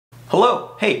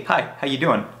Hello, hey, hi, how you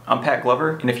doing? I'm Pat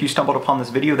Glover, and if you stumbled upon this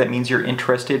video, that means you're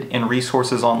interested in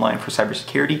resources online for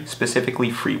cybersecurity, specifically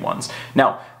free ones.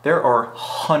 Now, there are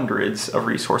hundreds of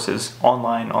resources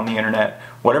online on the internet,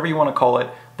 whatever you want to call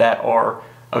it, that are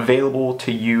available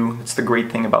to you. It's the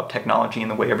great thing about technology and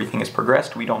the way everything has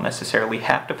progressed. We don't necessarily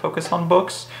have to focus on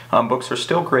books. Books are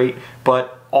still great,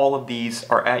 but all of these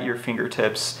are at your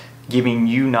fingertips, giving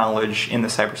you knowledge in the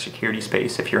cybersecurity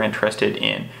space if you're interested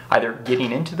in either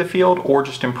getting into the field or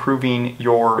just improving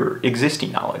your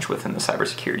existing knowledge within the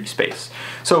cybersecurity space.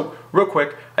 So real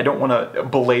quick, I don't want to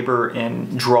belabor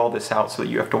and draw this out so that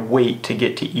you have to wait to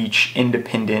get to each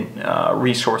independent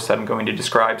resource that I'm going to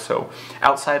describe. So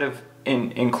outside of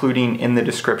including in the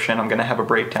description, I'm going to have a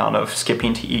breakdown of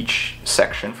skipping to each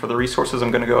section for the resources.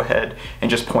 I'm going to go ahead and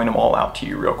just point them all out to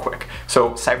you real quick.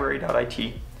 So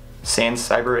cybrary.it, SANS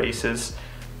Cyber Aces,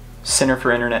 Center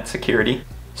for Internet Security,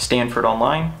 Stanford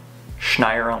Online,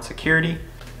 Schneier on Security,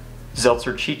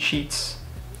 Zeltzer Cheat Sheets,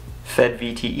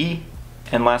 FedVTE,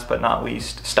 and last but not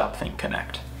least,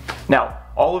 STOP.THINK.CONNECT. Now,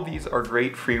 all of these are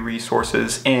great free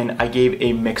resources, and I gave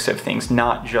a mix of things,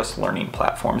 not just learning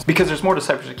platforms. Because there's more to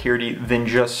cybersecurity than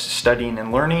just studying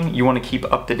and learning. You want to keep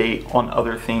up to date on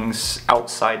other things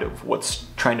outside of what's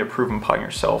trying to prove upon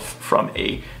yourself from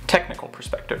a technical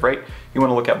perspective, right? You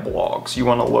want to look at blogs, you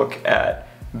want to look at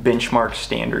benchmark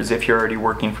standards if you're already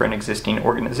working for an existing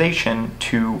organization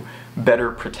to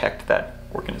better protect that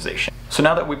organization. So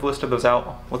now that we've listed those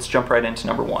out, let's jump right into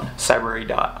number one,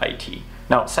 cybrary.it.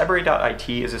 Now, cybrary.it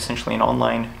is essentially an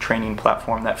online training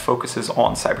platform that focuses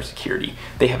on cybersecurity.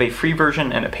 They have a free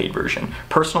version and a paid version.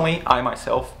 Personally, I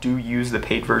myself do use the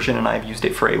paid version, and I've used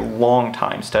it for a long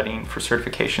time studying for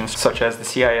certifications such as the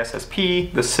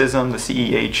CISSP, the CISM, the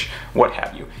CEH, what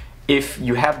have you. If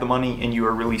you have the money and you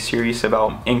are really serious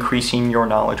about increasing your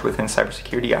knowledge within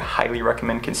cybersecurity, I highly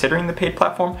recommend considering the paid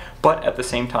platform, but at the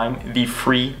same time, the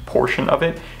free portion of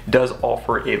it does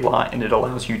offer a lot, and it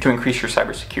allows you to increase your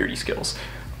cybersecurity skills.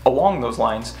 Along those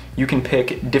lines, you can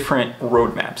pick different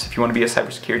roadmaps. If you want to be a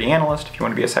cybersecurity analyst, if you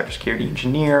want to be a cybersecurity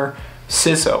engineer,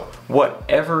 CISO,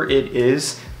 whatever it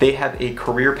is, they have a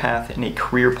career path and a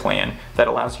career plan that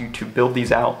allows you to build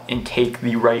these out and take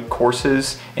the right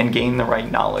courses and gain the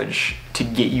right knowledge to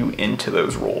get you into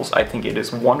those roles. I think it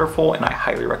is wonderful, and I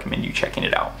highly recommend you checking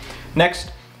it out.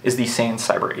 Next is the SANS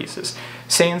Cyber Aces.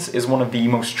 SANS is one of the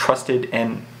most trusted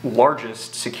and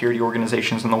largest security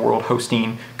organizations in the world,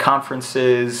 hosting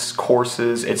conferences,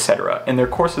 courses, etc. And their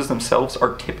courses themselves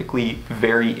are typically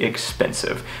very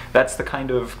expensive. That's the kind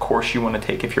of course you want to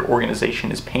take if your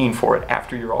organization is paying for it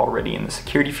after you're already in the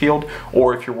security field,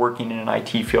 or if you're working in an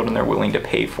IT field and they're willing to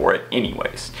pay for it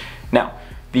anyways. Now,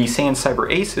 the SANS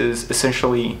Cyber Aces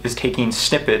essentially is taking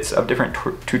snippets of different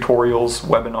tutorials,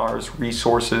 webinars,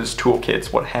 resources,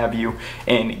 toolkits, what have you,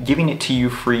 and giving it to you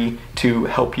free to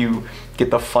help you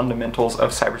get the fundamentals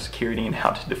of cybersecurity and how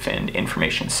to defend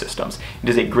information systems. It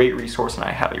is a great resource, and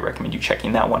I highly recommend you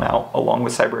checking that one out along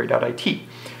with cybrary.it.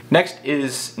 Next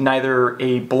is neither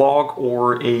a blog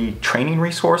or a training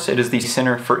resource. It is the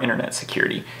Center for Internet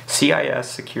Security. CIS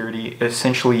Security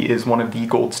essentially is one of the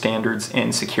gold standards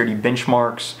in security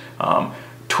benchmarks,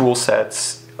 tool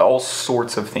sets, all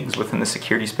sorts of things within the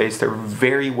security space. They're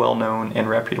very well known and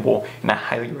reputable, and I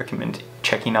highly recommend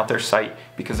checking out their site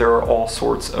because there are all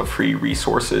sorts of free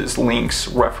resources, links,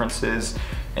 references,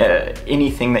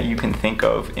 anything that you can think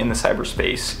of in the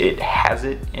cyberspace. It has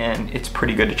it, and it's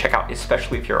pretty good to check out,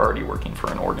 especially if you're already working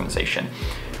for an organization.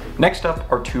 Next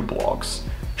up are two blogs,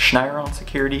 Schneier on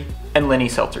Security and Lenny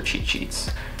Seltzer Cheat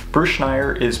Sheets. Bruce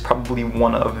Schneier is probably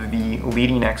one of the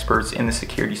leading experts in the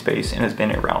security space and has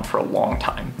been around for a long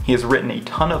time. He has written a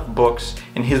ton of books,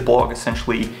 and his blog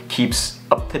essentially keeps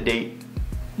up-to-date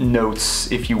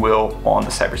notes, if you will, on the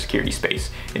cybersecurity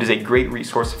space. It is a great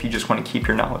resource if you just want to keep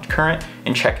your knowledge current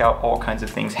and check out all kinds of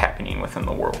things happening within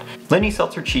the world. Lenny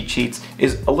Seltzer Cheat Sheets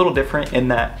is a little different in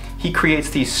that he creates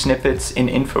these snippets and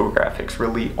infographics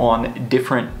really on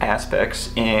different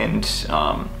aspects and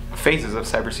phases of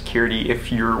cybersecurity.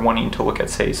 If you're wanting to look at,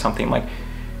 say, something like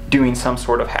doing some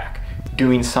sort of hack,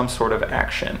 doing some sort of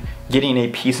action, getting a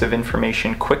piece of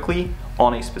information quickly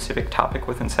on a specific topic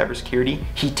within cybersecurity,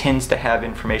 he tends to have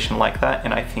information like that,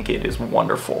 and I think it is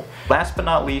wonderful. Last but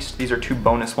not least, these are two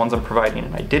bonus ones I'm providing,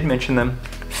 and I did mention them.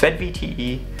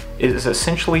 FedVTE is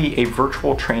essentially a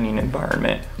virtual training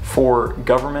environment for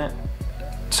government,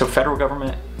 so federal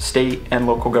government, state and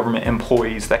local government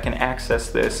employees that can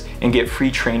access this and get free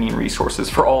training resources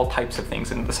for all types of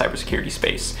things in the cybersecurity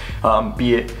space.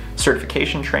 Be it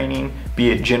certification training,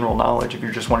 be it general knowledge if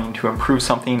you're just wanting to improve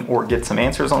something or get some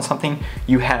answers on something,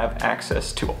 you have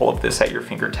access to all of this at your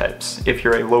fingertips if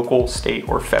you're a local, state,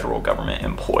 or federal government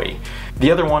employee.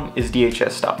 The other one is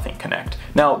DHS STOP.THINK.CONNECT.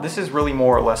 Now, this is really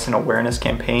more or less an awareness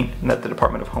campaign that the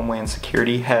Department of Homeland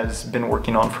Security has been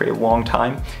working on for a long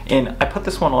time, and I put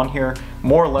this one on here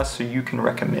more or less so you can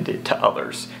recommend it to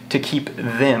others to keep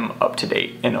them up to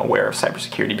date and aware of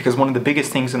cybersecurity, because one of the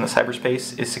biggest things in the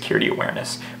cyberspace is security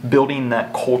awareness, building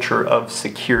that culture of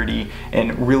security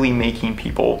and really making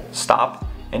people stop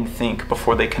and think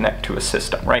before they connect to a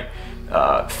system, right?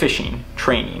 Phishing,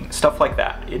 training, stuff like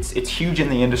that. It's huge in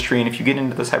the industry, and if you get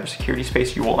into the cybersecurity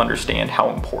space, you will understand how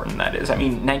important that is. I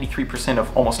mean, 93%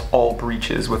 of almost all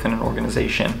breaches within an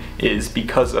organization is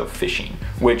because of phishing,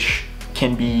 which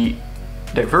can be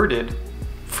diverted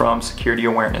from security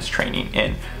awareness training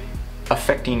and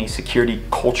affecting a security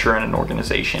culture in an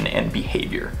organization and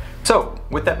behavior. So,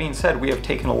 with that being said, we have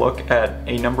taken a look at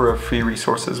a number of free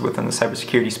resources within the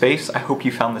cybersecurity space. I hope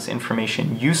you found this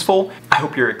information useful. I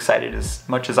hope you're excited as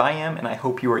much as I am, and I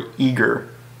hope you are eager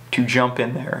to jump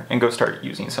in there and go start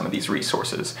using some of these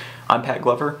resources. I'm Pat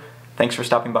Glover. Thanks for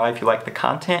stopping by. If you like the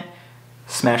content,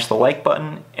 smash the like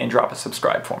button and drop a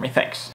subscribe for me. Thanks.